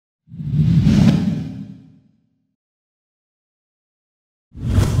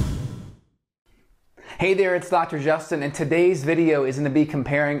Hey there, it's Dr. Justin, and today's video is going to be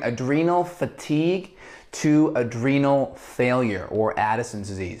comparing adrenal fatigue to adrenal failure or Addison's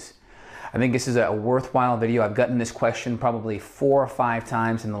disease. I think this is a worthwhile video. I've gotten this question probably 4 or 5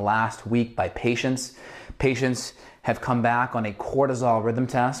 times in the last week by patients. Patients have come back on a cortisol rhythm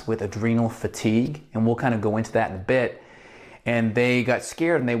test with adrenal fatigue, and we'll kind of go into that in a bit. And they got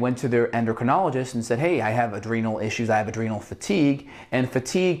scared and they went to their endocrinologist and said, hey, I have adrenal issues, I have adrenal fatigue. And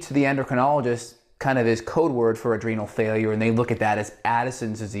fatigue to the endocrinologist kind of is code word for adrenal failure, and they look at that as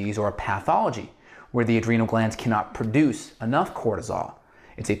Addison's disease or a pathology where the adrenal glands cannot produce enough cortisol.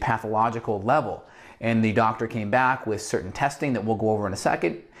 It's a pathological level. And the doctor came back with certain testing that we'll go over in a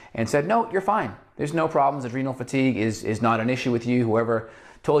second and said, no, you're fine. There's no problems. Adrenal fatigue is not an issue with you. Whoever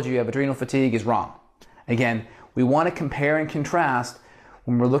told you have adrenal fatigue is wrong. Again, we want to compare and contrast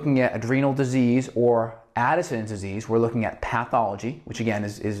when we're looking at adrenal disease or Addison's disease. We're looking at pathology, which again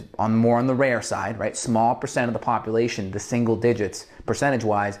is more on the rare side, right? Small percent of the population, the single digits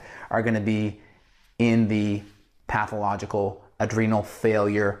percentage-wise, are going to be in the pathological adrenal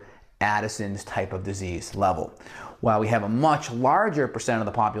failure Addison's type of disease level. While we have a much larger percent of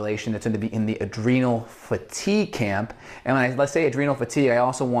the population that's going to be in the adrenal fatigue camp. And when let's say adrenal fatigue, I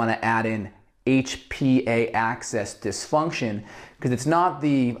also want to add in HPA axis dysfunction, because it's not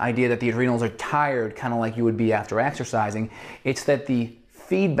the idea that the adrenals are tired, kind of like you would be after exercising. It's that the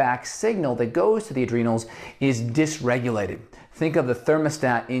feedback signal that goes to the adrenals is dysregulated. Think of the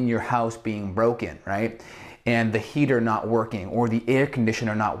thermostat in your house being broken, right? And the heater not working or the air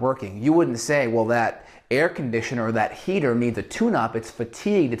conditioner not working. You wouldn't say, well, that air conditioner or that heater needs a tune-up, it's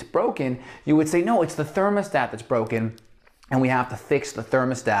fatigued, it's broken. You would say, no, it's the thermostat that's broken, and we have to fix the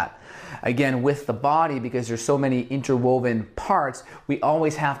thermostat. Again, with the body, because there's so many interwoven parts, we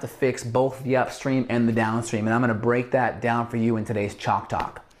always have to fix both the upstream and the downstream. And I'm going to break that down for you in today's Chalk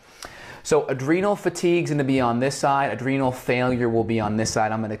Talk. So adrenal fatigue is going to be on this side. Adrenal failure will be on this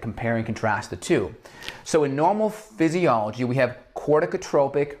side. I'm going to compare and contrast the two. So in normal physiology, we have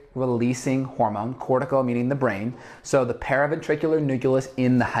corticotropic releasing hormone, cortico meaning the brain. So the paraventricular nucleus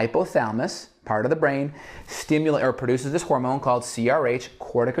in the hypothalamus, part of the brain, produces this hormone called CRH,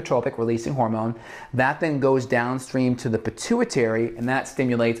 corticotropic releasing hormone. That then goes downstream to the pituitary, and that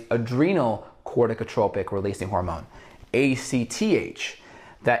stimulates adrenal corticotropic releasing hormone, ACTH.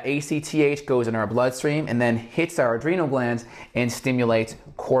 That ACTH goes in our bloodstream and then hits our adrenal glands and stimulates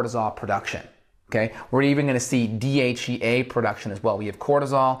cortisol production. Okay, we're even going to see DHEA production as well. We have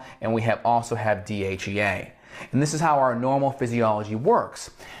cortisol and we also have DHEA. And this is how our normal physiology works.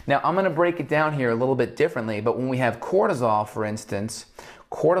 Now, I'm going to break it down here a little bit differently, but when we have cortisol, for instance,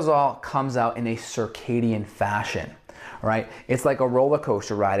 cortisol comes out in a circadian fashion. Right? It's like a roller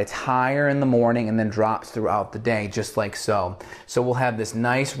coaster ride. It's higher in the morning and then drops throughout the day, just like so. So we'll have this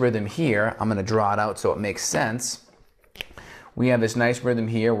nice rhythm here. I'm going to draw it out so it makes sense. We have this nice rhythm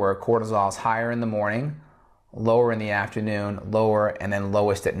here where cortisol is higher in the morning, lower in the afternoon, lower, and then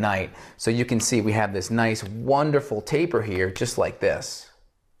lowest at night. So you can see we have this nice, wonderful taper here, just like this.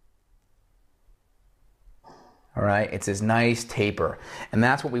 All right, it's this nice taper, and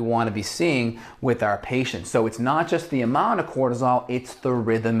that's what we want to be seeing with our patients. So it's not just the amount of cortisol, it's the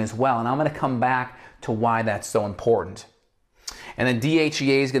rhythm as well, and I'm going to come back to why that's so important. And then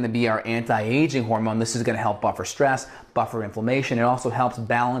DHEA is going to be our anti-aging hormone. This is going to help buffer stress, buffer inflammation. It also helps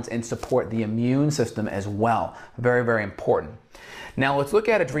balance and support the immune system as well. Very, very important. Now let's look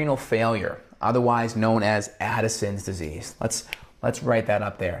at adrenal failure, otherwise known as Addison's disease. Let's write that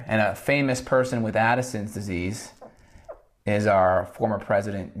up there. And a famous person with Addison's disease is our former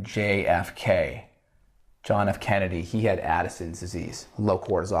president, JFK, John F. Kennedy. He had Addison's disease, low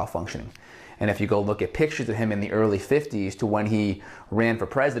cortisol functioning. And if you go look at pictures of him in the early 50s to when he ran for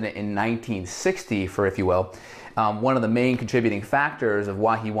president in 1960, if you will, one of the main contributing factors of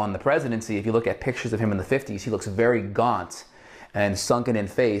why he won the presidency, if you look at pictures of him in the 50s, he looks very gaunt and sunken in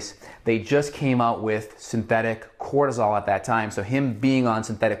face. They just came out with synthetic cortisol at that time. So him being on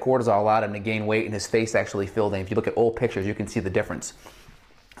synthetic cortisol allowed him to gain weight, and his face actually filled in. If you look at old pictures, you can see the difference.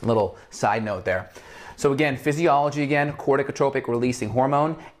 A little side note there. So again, physiology again, corticotropic releasing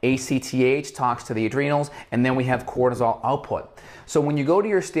hormone, ACTH talks to the adrenals, and then we have cortisol output. So when you go to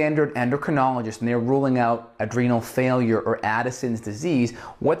your standard endocrinologist and they're ruling out adrenal failure or Addison's disease,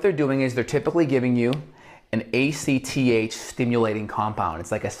 what they're doing is they're typically giving you an ACTH stimulating compound.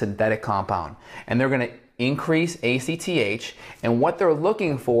 It's like a synthetic compound. And they're going to increase ACTH, and what they're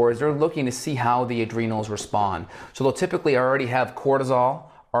looking for is they're looking to see how the adrenals respond. So they'll typically already have cortisol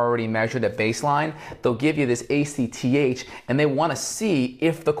already measured at baseline. They'll give you this ACTH, and they want to see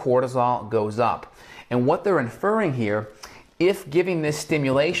if the cortisol goes up. And what they're inferring here If giving this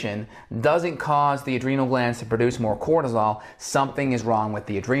stimulation doesn't cause the adrenal glands to produce more cortisol, something is wrong with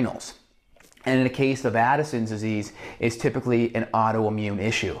the adrenals. And in the case of Addison's disease, it's typically an autoimmune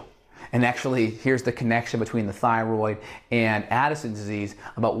issue. And actually, here's the connection between the thyroid and Addison's disease.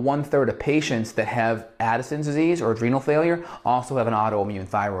 About 1/3 of patients that have Addison's disease or adrenal failure also have an autoimmune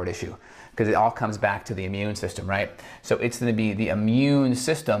thyroid issue, because it all comes back to the immune system, right? So it's going to be the immune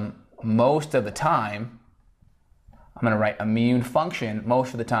system most of the time. I'm going to write immune function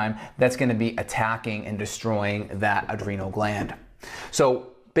most of the time that's going to be attacking and destroying that adrenal gland.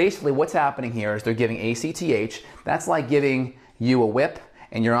 So basically what's happening here is they're giving ACTH. That's like giving you a whip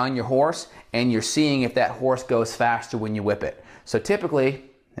and you're on your horse and you're seeing if that horse goes faster when you whip it. So typically,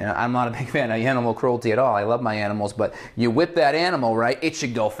 I'm not a big fan of animal cruelty at all. I love my animals, but you whip that animal, right? It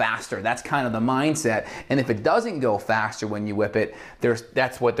should go faster. That's kind of the mindset. And if it doesn't go faster when you whip it,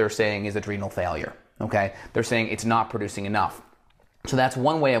 that's what they're saying is adrenal failure. Okay? They're saying it's not producing enough. So that's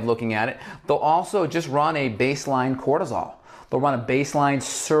one way of looking at it. They'll also just run a baseline cortisol. They'll run a baseline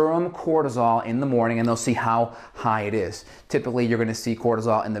serum cortisol in the morning and they'll see how high it is. Typically, you're going to see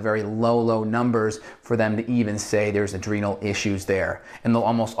cortisol in the very low numbers for them to even say there's adrenal issues there. And they'll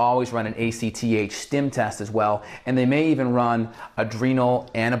almost always run an ACTH stim test as well. And they may even run adrenal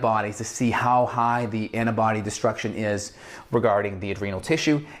antibodies to see how high the antibody destruction is regarding the adrenal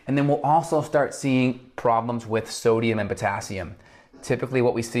tissue. And then we'll also start seeing problems with sodium and potassium. Typically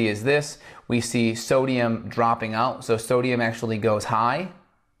what we see is this. We see sodium dropping out. So sodium actually goes high.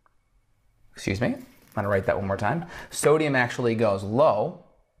 Excuse me. I'm going to write that one more time. Sodium actually goes low.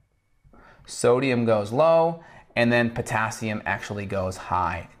 Sodium goes low. And then potassium actually goes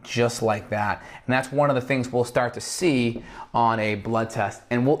high. Just like that. And that's one of the things we'll start to see on a blood test.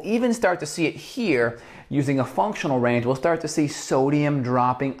 And we'll even start to see it here using a functional range. We'll start to see sodium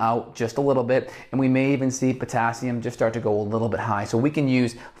dropping out just a little bit, and we may even see potassium just start to go a little bit high. So we can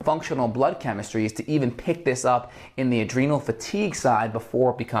use functional blood chemistries to even pick this up in the adrenal fatigue side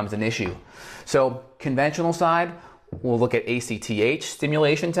before it becomes an issue. So conventional side, we'll look at ACTH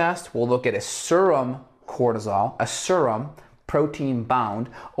stimulation test. We'll look at a serum cortisol, a serum protein bound.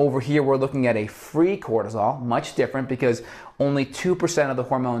 Over here we're looking at a free cortisol, much different because only 2% of the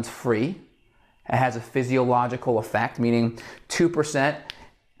hormone's free. It has a physiological effect, meaning 2%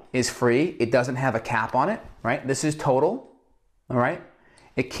 is free. It doesn't have a cap on it, right? This is total, all right?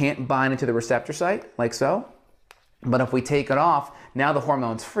 It can't bind into the receptor site like so. But if we take it off, now the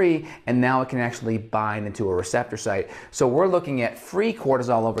hormone's free and now it can actually bind into a receptor site. So we're looking at free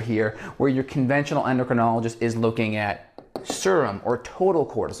cortisol over here, where your conventional endocrinologist is looking at serum or total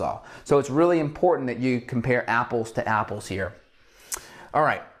cortisol. So it's really important that you compare apples to apples here. All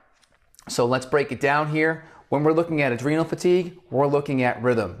right. So let's break it down here. When we're looking at adrenal fatigue, we're looking at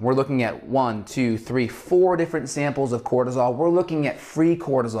rhythm. We're looking at 1, 2, 3, 4 different samples of cortisol. We're looking at free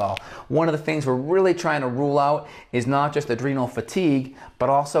cortisol. One of the things we're really trying to rule out is not just adrenal fatigue, but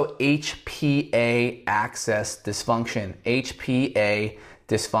also HPA axis dysfunction. HPA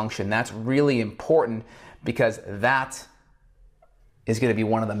dysfunction. That's really important because that is going to be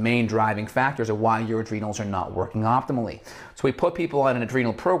one of the main driving factors of why your adrenals are not working optimally. So we put people on an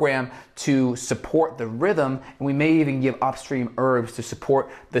adrenal program to support the rhythm, and we may even give upstream herbs to support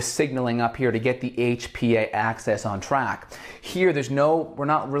the signaling up here to get the HPA axis on track. Here, we're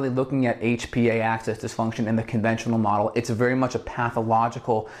not really looking at HPA axis dysfunction in the conventional model. It's very much a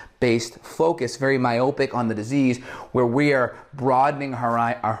pathological based focus, very myopic on the disease, where we are broadening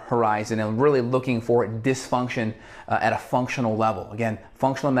our horizon and really looking for dysfunction at a functional level. Again,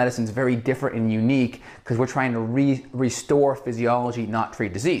 functional medicine is very different and unique because we're trying to restore physiology, not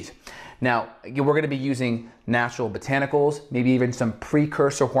treat disease. Now, we're going to be using natural botanicals, maybe even some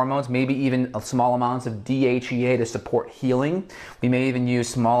precursor hormones, maybe even small amounts of DHEA to support healing. We may even use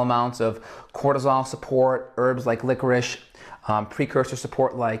small amounts of cortisol support, herbs like licorice, precursor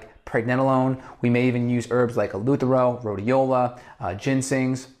support like pregnenolone. We may even use herbs like eleuthero, rhodiola,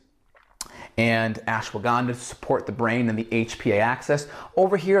 ginsengs, and ashwagandha to support the brain and the HPA axis.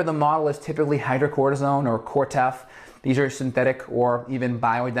 Over here, the model is typically hydrocortisone or Cortef. These are synthetic or even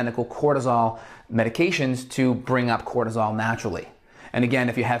bioidentical cortisol medications to bring up cortisol naturally. And again,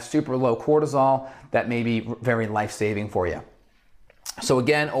 if you have super low cortisol, that may be very life-saving for you. So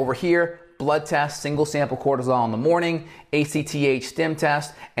again, over here, blood test, single sample cortisol in the morning, ACTH stim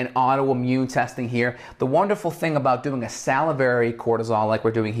test, and autoimmune testing here. The wonderful thing about doing a salivary cortisol like we're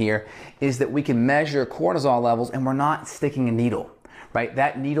doing here is that we can measure cortisol levels and we're not sticking a needle, right?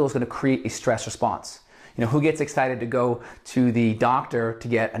 That needle is going to create a stress response. You know, who gets excited to go to the doctor to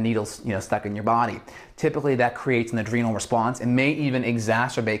get a needle, stuck in your body? Typically that creates an adrenal response and may even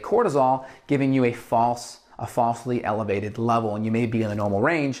exacerbate cortisol, giving you a false a falsely elevated level, and you may be in the normal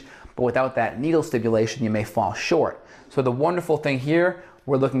range, but without that needle stimulation, you may fall short. So the wonderful thing here,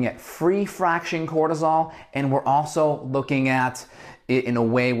 we're looking at free fraction cortisol, and we're also looking at it in a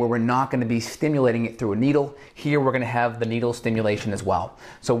way where we're not going to be stimulating it through a needle. Here we're going to have the needle stimulation as well.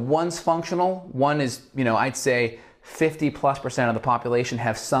 So one's functional, one is, I'd say 50+% of the population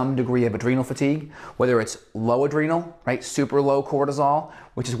have some degree of adrenal fatigue, whether it's low adrenal, right, super low cortisol,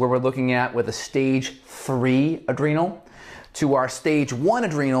 which is where we're looking at with a stage 3 adrenal, to our stage 1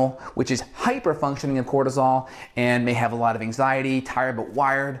 adrenal, which is hyperfunctioning of cortisol and may have a lot of anxiety, tired but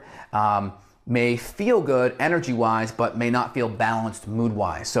wired, may feel good energy-wise, but may not feel balanced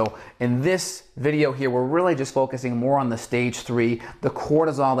mood-wise. So in this video here, we're really just focusing more on the stage 3, the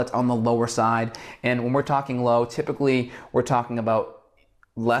cortisol that's on the lower side. And when we're talking low, typically we're talking about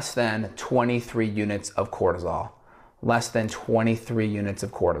less than 23 units of cortisol. Less than 23 units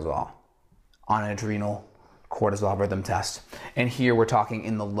of cortisol on an adrenal cortisol rhythm test. And here we're talking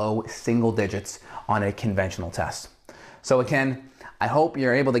in the low single digits on a conventional test. So again, I hope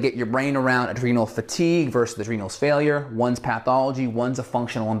you're able to get your brain around adrenal fatigue versus adrenal failure. One's pathology, one's a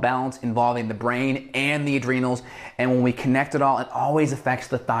functional imbalance involving the brain and the adrenals. And when we connect it all, it always affects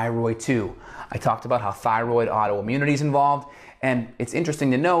the thyroid too. I talked about how thyroid autoimmunity is involved. And it's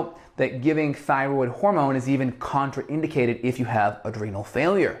interesting to note that giving thyroid hormone is even contraindicated if you have adrenal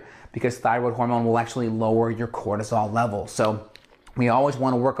failure, because thyroid hormone will actually lower your cortisol level. So we always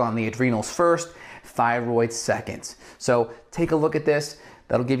want to work on the adrenals first, thyroid second. So take a look at this.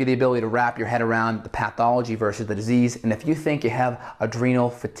 That'll give you the ability to wrap your head around the pathology versus the disease. And if you think you have adrenal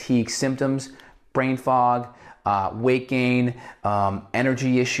fatigue symptoms, brain fog, weight gain,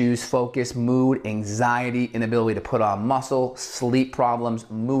 energy issues, focus, mood, anxiety, inability to put on muscle, sleep problems,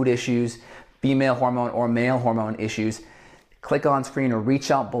 mood issues, female hormone or male hormone issues, click on screen or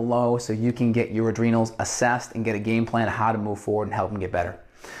reach out below so you can get your adrenals assessed and get a game plan of how to move forward and help them get better.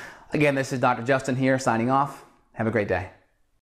 Again, this is Dr. Justin here signing off. Have a great day.